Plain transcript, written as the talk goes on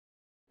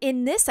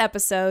In this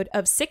episode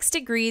of 6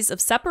 Degrees of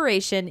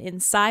Separation in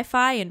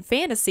Sci-Fi and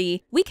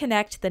Fantasy, we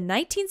connect the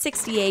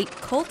 1968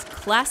 cult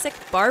classic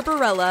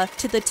Barbarella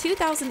to the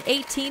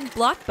 2018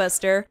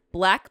 blockbuster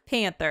Black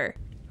Panther.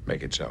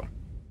 Make it so.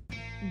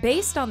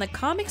 Based on the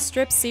comic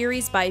strip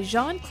series by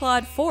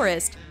Jean-Claude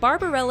Forest,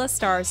 Barbarella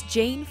stars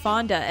Jane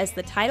Fonda as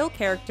the title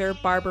character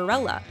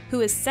Barbarella, who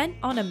is sent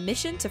on a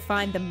mission to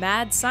find the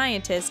mad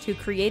scientist who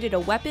created a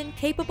weapon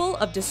capable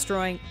of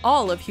destroying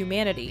all of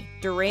humanity,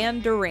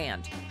 Duran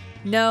Duran.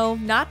 No,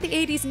 not the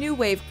 80s new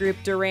wave group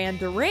Duran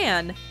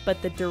Duran,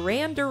 but the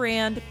Duran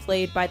Duran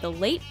played by the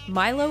late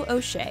Milo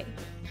O'Shea.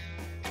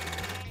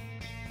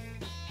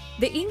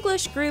 The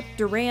English group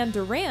Duran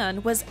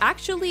Duran was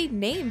actually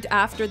named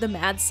after the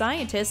mad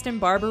scientist in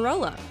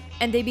Barbarella,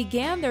 and they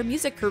began their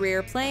music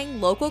career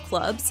playing local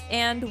clubs,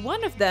 and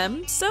one of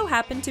them so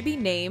happened to be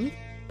named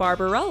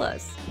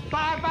Barbarella's.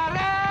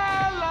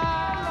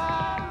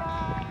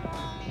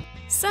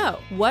 So,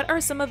 what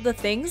are some of the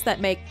things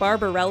that make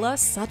Barbarella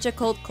such a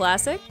cult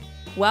classic?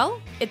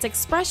 Well, its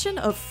expression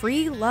of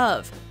free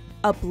love,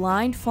 a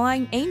blind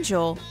flying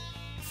angel,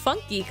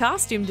 funky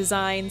costume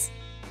designs,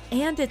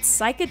 and its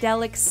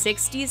psychedelic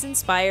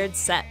 60s-inspired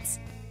sets.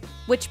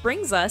 Which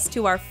brings us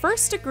to our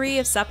first degree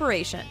of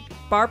separation,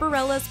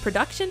 Barbarella's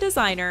production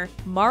designer,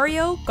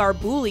 Mario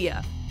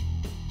Garbulia.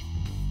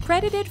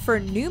 Credited for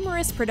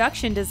numerous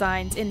production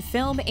designs in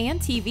film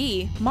and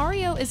TV,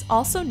 Mario is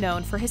also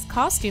known for his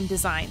costume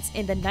designs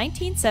in the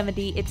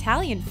 1970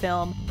 Italian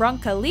film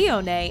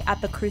Brancaleone at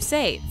the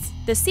Crusades,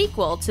 the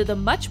sequel to the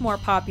much more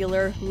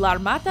popular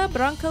L'Armata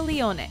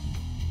Brancaleone.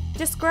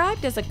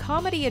 Described as a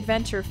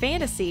comedy-adventure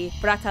fantasy,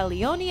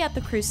 Brancaleone at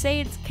the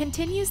Crusades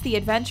continues the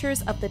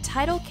adventures of the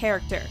title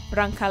character,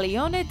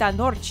 Brancaleone da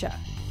Norcia,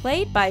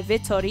 played by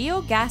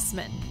Vittorio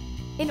Gassman.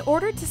 In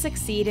order to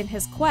succeed in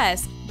his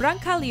quest,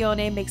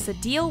 Brancaleone makes a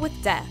deal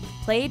with death,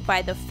 played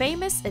by the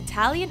famous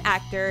Italian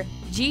actor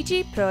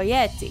Gigi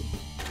Proietti.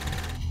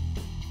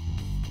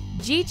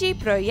 Gigi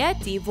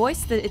Proietti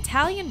voiced the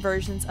Italian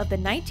versions of the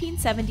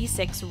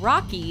 1976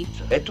 Rocky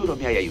E tu non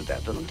mi hai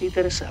aiutato, non ti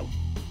interessavo.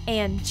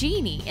 And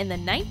Genie in the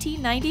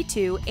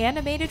 1992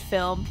 animated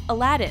film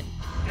Aladdin.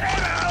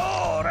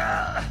 Era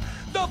ora!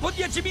 Dopo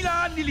 10.000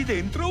 anni lì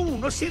dentro,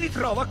 uno si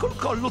ritrova col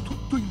collo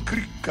tutto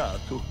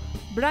incriccato.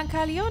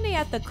 Brancaleone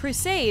at the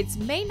Crusades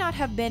may not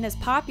have been as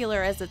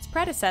popular as its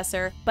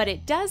predecessor, but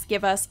it does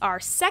give us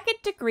our second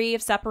degree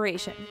of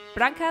separation.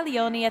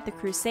 Brancaleone at the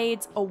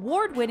Crusades'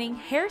 award-winning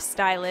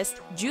hairstylist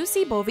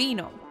Giusy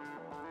Bovino.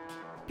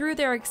 Through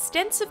their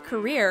extensive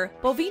career,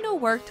 Bovino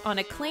worked on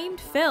acclaimed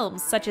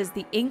films such as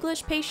The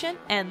English Patient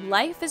and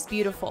Life is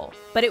Beautiful.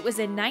 But it was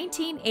in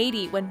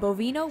 1980 when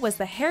Bovino was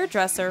the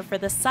hairdresser for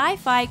the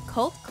sci-fi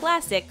cult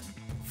classic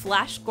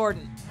Flash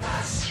Gordon.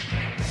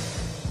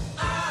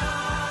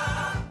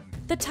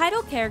 The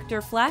title character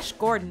Flash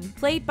Gordon,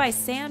 played by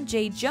Sam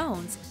J.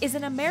 Jones, is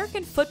an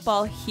American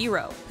football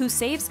hero who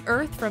saves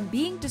Earth from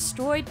being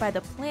destroyed by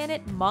the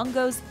planet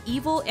Mongo's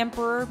evil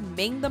emperor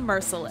Ming the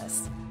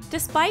Merciless.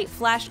 Despite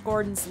Flash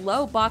Gordon's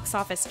low box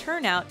office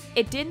turnout,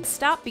 it didn't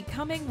stop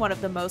becoming one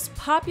of the most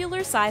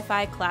popular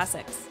sci-fi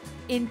classics.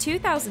 In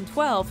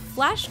 2012,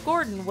 Flash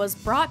Gordon was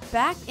brought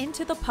back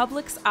into the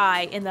public's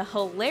eye in the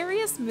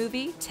hilarious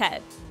movie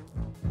Ted.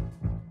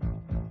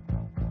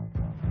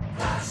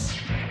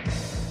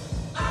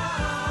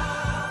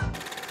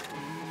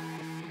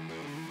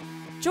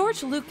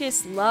 George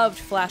Lucas loved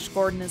Flash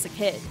Gordon as a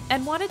kid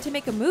and wanted to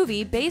make a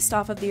movie based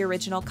off of the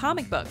original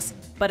comic books,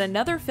 but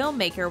another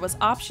filmmaker was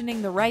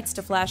optioning the rights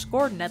to Flash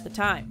Gordon at the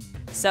time.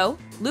 So,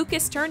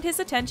 Lucas turned his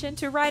attention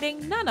to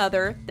writing none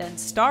other than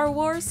Star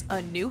Wars: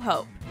 A New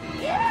Hope.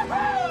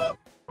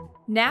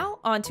 Now,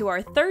 on to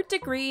our third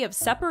degree of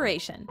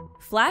separation,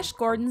 Flash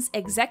Gordon's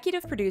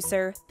executive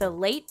producer, the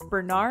late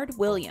Bernard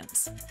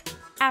Williams.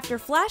 After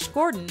Flash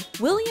Gordon,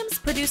 Williams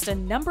produced a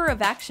number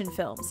of action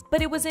films,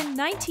 but it was in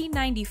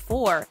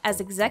 1994, as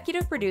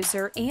executive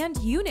producer and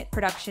unit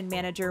production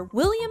manager,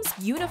 Williams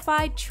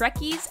unified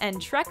Trekkies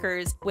and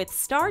Trekkers with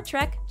Star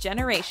Trek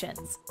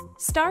Generations.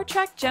 Star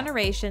Trek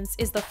Generations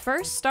is the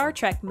first Star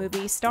Trek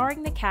movie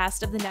starring the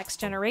cast of The Next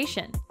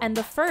Generation, and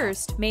the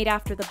first made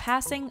after the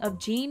passing of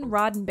Gene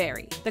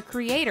Roddenberry, the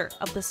creator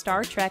of the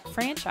Star Trek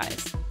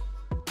franchise.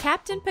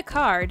 Captain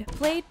Picard,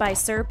 played by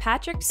Sir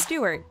Patrick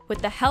Stewart,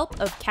 with the help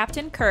of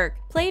Captain Kirk,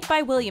 played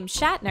by William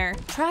Shatner,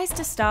 tries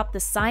to stop the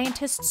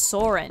scientist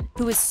Soren,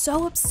 who is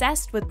so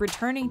obsessed with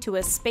returning to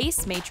a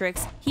space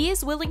matrix, he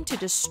is willing to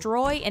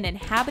destroy an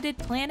inhabited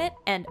planet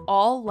and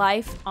all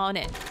life on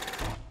it.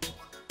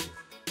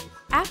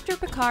 After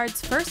Picard's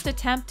first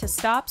attempt to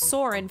stop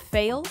Soren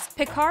fails,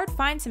 Picard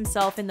finds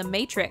himself in the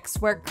Matrix,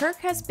 where Kirk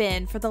has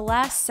been for the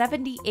last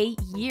 78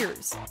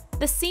 years.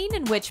 The scene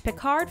in which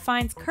Picard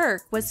finds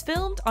Kirk was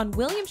filmed on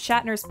William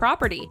Shatner's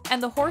property,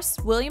 and the horse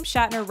William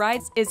Shatner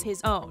rides is his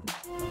own.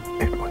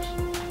 It was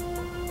fun.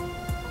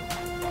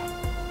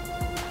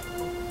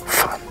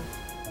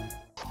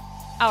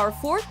 Our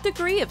fourth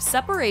degree of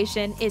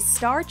separation is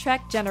Star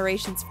Trek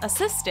Generations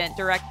assistant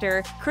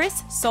director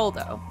Chris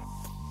Soldo.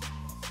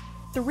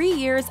 3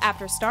 years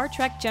after Star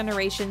Trek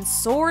Generations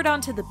soared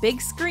onto the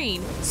big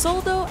screen,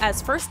 Soldo,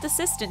 as first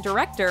assistant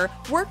director,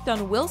 worked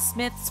on Will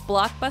Smith's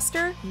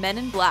blockbuster Men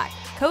in Black,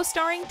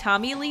 co-starring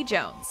Tommy Lee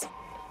Jones.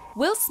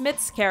 Will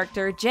Smith's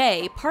character,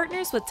 Jay,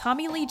 partners with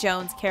Tommy Lee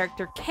Jones'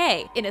 character,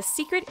 Kay, in a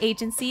secret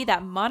agency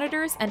that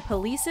monitors and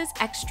polices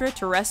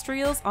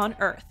extraterrestrials on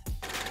Earth.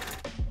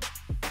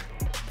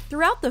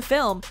 Throughout the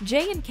film,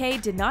 Jay and Kay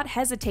did not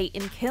hesitate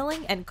in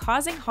killing and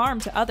causing harm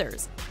to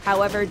others.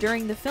 However,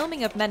 during the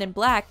filming of Men in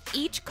Black,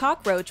 each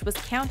cockroach was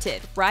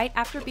counted right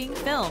after being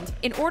filmed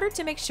in order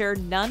to make sure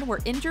none were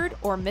injured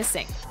or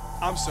missing.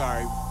 I'm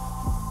sorry,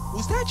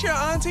 was that your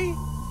auntie?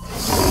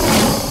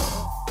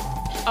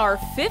 Our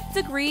fifth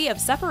degree of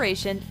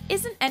separation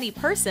isn't any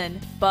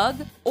person,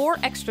 bug, or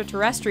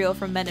extraterrestrial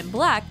from Men in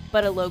Black,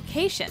 but a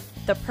location,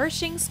 the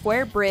Pershing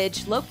Square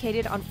Bridge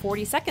located on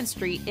 42nd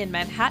Street in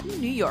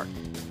Manhattan, New York.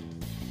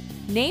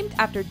 Named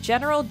after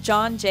General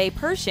John J.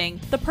 Pershing,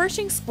 the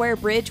Pershing Square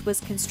Bridge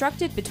was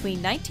constructed between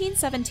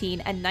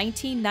 1917 and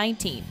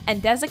 1919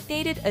 and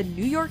designated a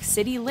New York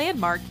City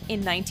landmark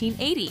in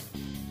 1980.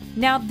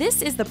 Now,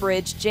 this is the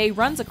bridge Jay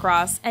runs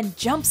across and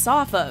jumps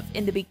off of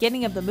in the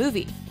beginning of the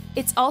movie.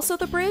 It's also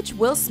the bridge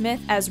Will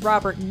Smith as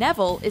Robert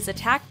Neville is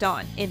attacked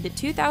on in the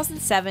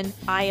 2007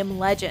 I Am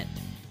Legend.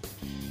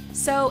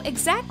 So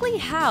exactly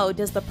how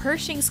does the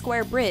Pershing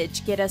Square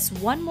Bridge get us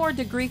one more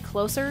degree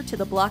closer to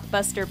the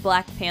blockbuster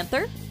Black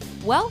Panther?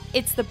 Well,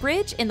 it's the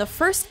bridge in the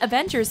first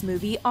Avengers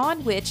movie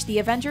on which the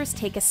Avengers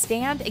take a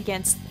stand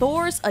against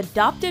Thor's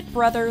adopted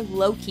brother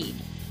Loki.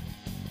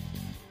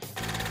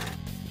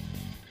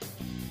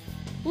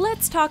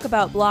 Let's talk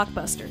about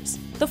blockbusters.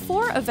 The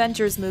 4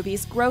 Avengers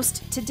movies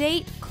grossed to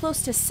date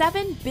close to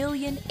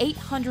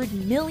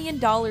 $7.8 billion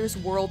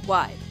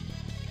worldwide.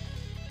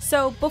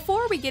 So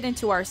before we get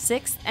into our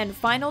 6th and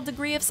final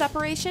degree of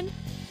separation,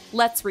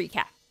 let's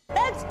recap.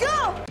 Let's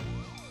go!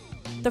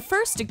 The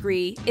first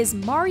degree is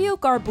Mario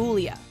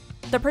Garbulia,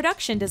 the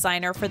production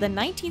designer for the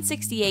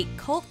 1968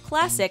 cult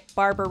classic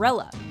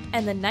Barbarella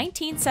and the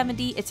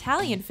 1970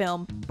 Italian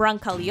film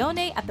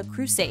Brancaleone at the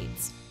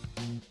Crusades.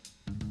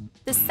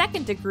 The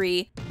second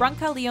degree,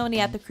 Brancaleone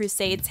at the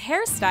Crusades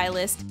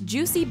hairstylist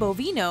Juicy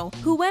Bovino,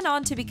 who went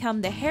on to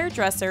become the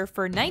hairdresser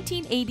for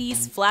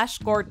 1980's Flash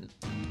Gordon.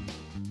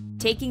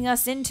 Taking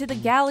us into the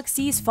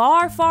galaxies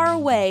far, far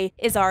away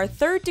is our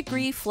third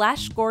degree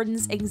Flash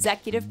Gordon's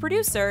executive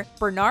producer,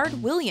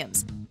 Bernard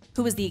Williams,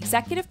 who was the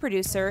executive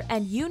producer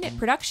and unit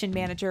production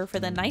manager for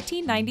the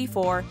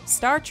 1994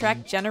 Star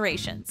Trek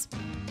Generations.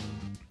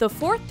 The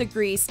fourth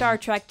degree Star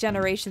Trek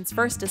Generations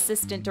first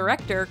assistant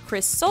director,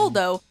 Chris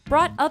Soldo,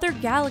 brought other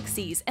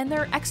galaxies and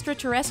their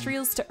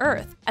extraterrestrials to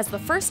Earth as the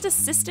first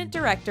assistant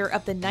director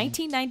of the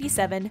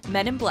 1997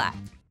 Men in Black.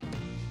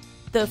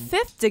 The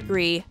fifth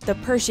degree, the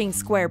Pershing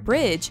Square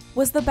Bridge,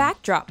 was the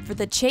backdrop for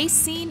the chase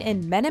scene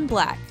in Men in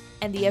Black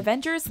and the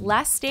Avengers'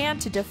 last stand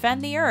to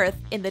defend the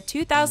Earth in the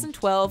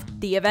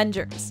 2012 The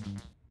Avengers.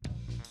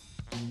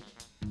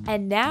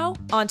 And now,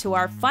 onto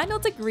our final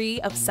degree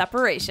of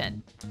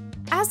separation.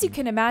 As you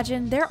can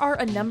imagine, there are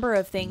a number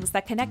of things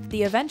that connect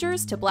the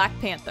Avengers to Black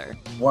Panther.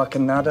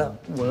 Wakanda,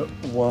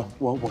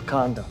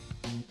 Wakanda.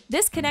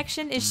 This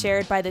connection is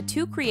shared by the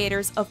two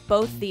creators of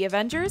both the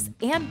Avengers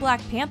and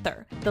Black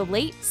Panther, the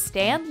late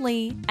Stan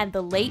Lee and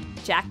the late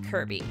Jack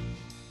Kirby.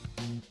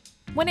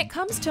 When it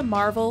comes to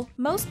Marvel,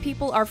 most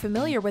people are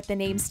familiar with the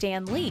name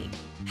Stan Lee.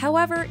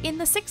 However, in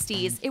the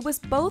 60s, it was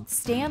both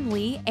Stan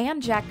Lee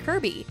and Jack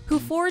Kirby who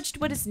forged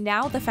what is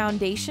now the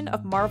foundation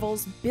of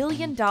Marvel's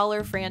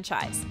billion-dollar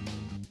franchise.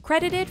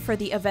 Credited for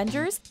the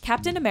Avengers,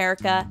 Captain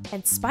America,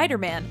 and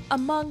Spider-Man,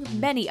 among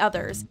many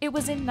others, it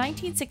was in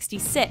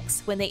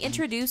 1966 when they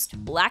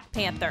introduced Black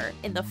Panther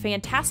in the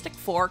Fantastic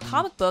Four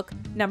comic book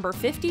number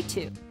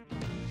 52.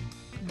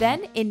 Then,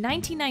 in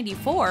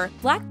 1994,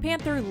 Black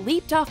Panther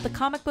leaped off the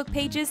comic book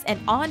pages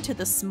and onto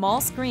the small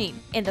screen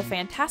in the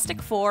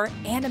Fantastic Four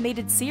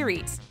animated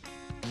series.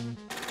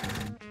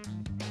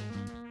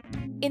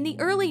 In the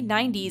early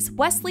 90s,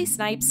 Wesley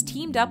Snipes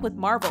teamed up with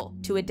Marvel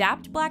to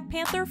adapt Black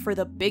Panther for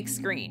the big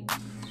screen.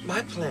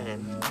 My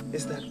plan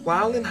is that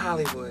while in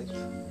Hollywood,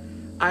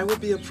 I will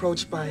be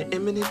approached by an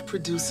eminent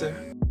producer.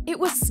 It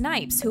was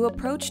Snipes who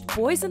approached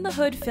Boys in the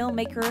Hood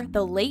filmmaker,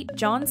 the late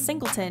John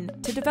Singleton,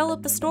 to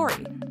develop the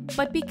story.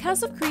 But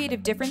because of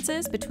creative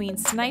differences between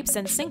Snipes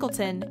and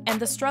Singleton and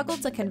the struggle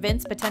to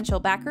convince potential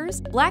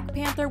backers, Black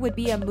Panther would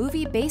be a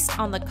movie based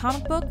on the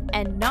comic book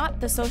and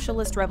not the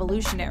socialist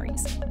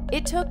revolutionaries.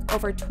 It took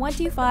over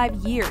 25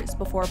 years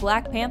before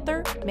Black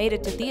Panther made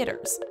it to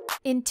theaters.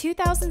 In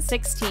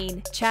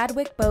 2016,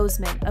 Chadwick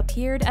Boseman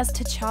appeared as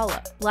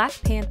T'Challa, Black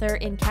Panther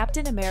in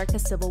Captain America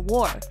Civil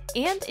War,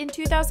 and in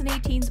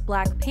 2018's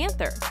Black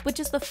Panther,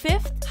 which is the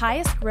 5th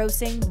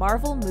highest-grossing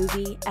Marvel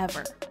movie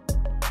ever.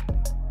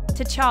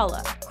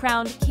 T'Challa,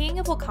 crowned King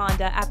of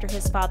Wakanda after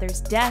his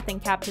father's death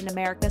in Captain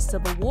America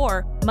Civil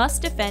War,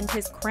 must defend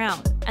his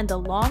crown and the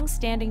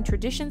long-standing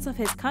traditions of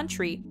his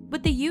country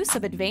with the use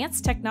of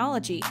advanced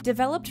technology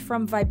developed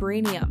from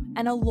vibranium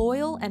and a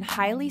loyal and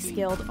highly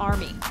skilled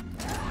army.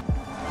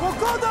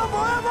 Wakanda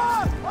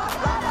forever!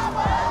 Wakanda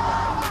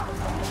forever!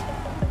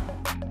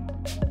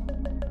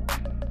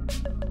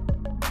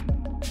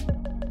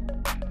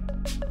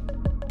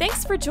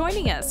 Thanks for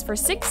joining us for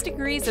 6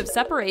 Degrees of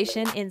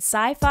Separation in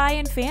Sci-Fi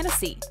and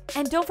Fantasy.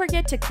 And don't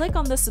forget to click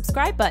on the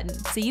subscribe button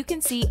so you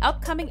can see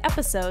upcoming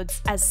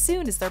episodes as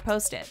soon as they're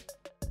posted.